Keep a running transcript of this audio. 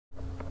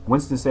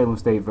Winston-Salem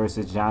State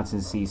versus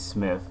Johnson C.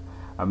 Smith,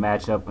 a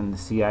matchup in the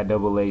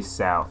CIAA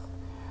South.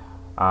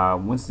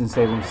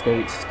 Winston-Salem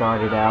State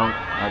started out.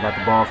 I got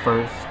the ball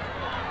first.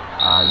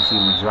 You see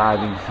them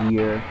driving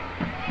here.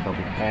 A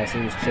couple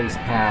passes. Chase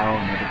Powell,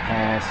 another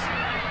pass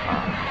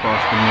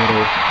across the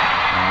middle.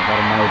 Got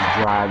a nice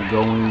drive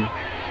going.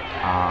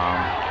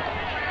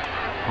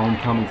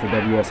 Homecoming for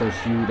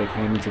WSSU. They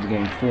came into the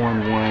game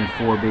 4-1,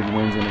 4 big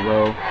wins in a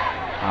row.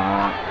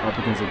 Up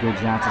against a good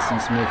Johnson C.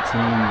 Smith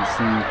team. You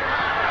see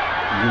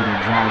Rudy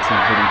Johnson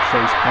hitting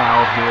Chase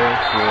Powell here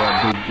for a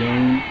big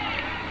game.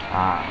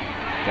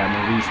 Got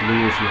Maurice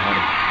Lewis, who had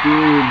a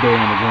big day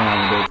on the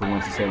ground today for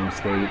Winston-Salem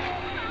State.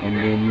 And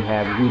then you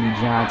have Rudy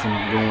Johnson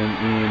going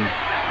in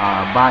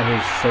by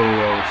his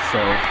solo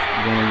self,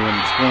 going in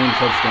and scoring a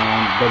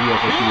touchdown.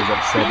 WSSU is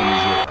up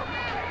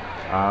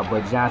 7-0.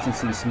 But Johnson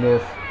C.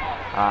 Smith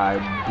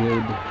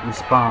did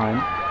respond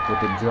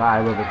with a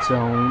drive of its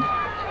own.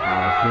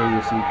 Here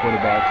you'll see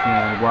quarterback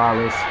Keon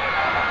Wallace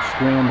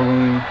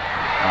scrambling,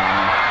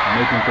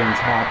 making things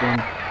happen,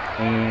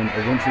 and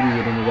eventually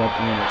it ended up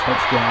in a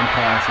touchdown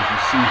pass, as you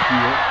see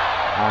here.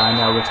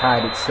 Now we're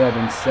tied at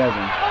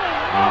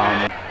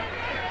 7-7.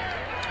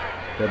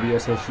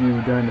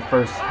 WSSU during the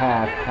first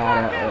half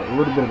had a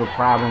little bit of a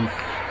problem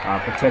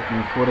protecting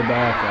the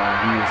quarterback.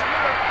 He was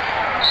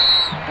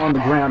on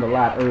the ground a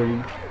lot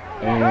early,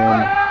 and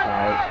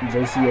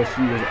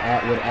JCSU would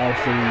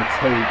actually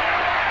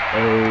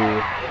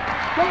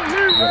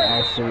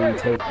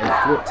take a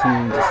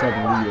 14-7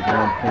 lead at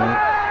one point.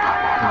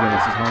 Again,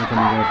 this is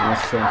homecoming game for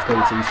Winston-Salem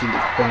State, so you see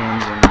the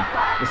fans and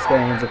the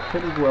stands are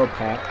pretty well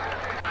packed.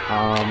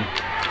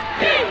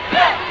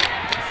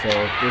 So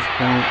at this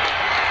point,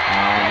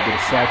 we get a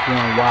sack here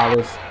on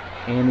Wallace,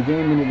 and the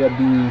game ended up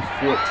being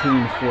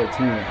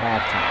 14-14 at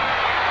halftime.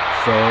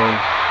 So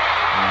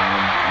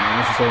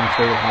Winston-Salem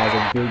State has a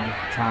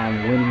big-time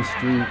winning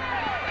streak.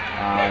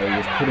 It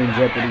was put in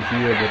jeopardy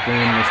here, but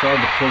then they started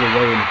to pull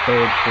away in the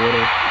third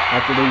quarter.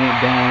 After they went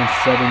down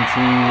 17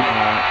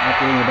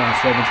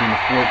 to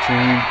 14,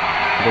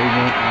 they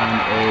went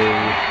on a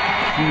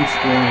huge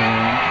scoring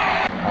run,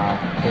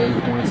 30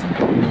 points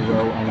in a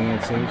row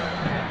unanswered,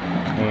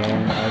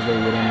 and as they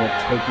would end up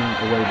taking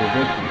away the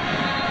victory.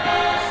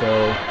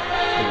 So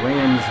the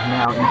Rams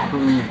now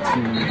improved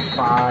to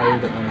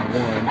 5-1,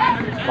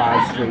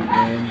 5 straight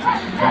wins.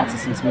 Johnson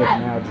C. Smith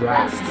now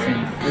drops to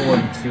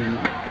 4-2.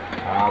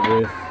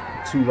 With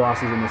 2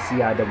 losses in the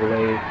CIAA.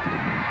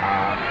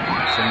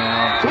 So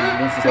now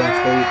Winston-Salem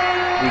State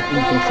is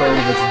in control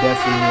of its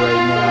destiny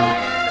right now.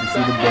 You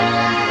see the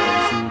band,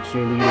 you see the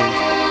cheerleaders,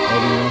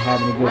 everyone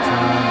having a good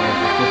time.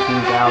 There's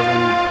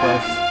 15,000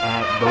 plus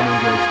at Bowman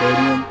Gray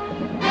Stadium.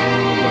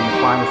 And again, the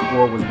final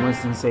score was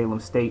Winston-Salem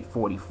State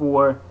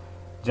 44,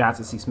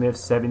 Johnson C. Smith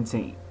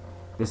 17.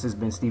 This has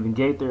been Stephen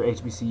Gaither,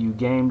 HBCU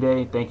Game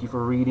Day. Thank you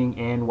for reading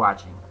and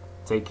watching.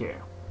 Take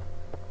care.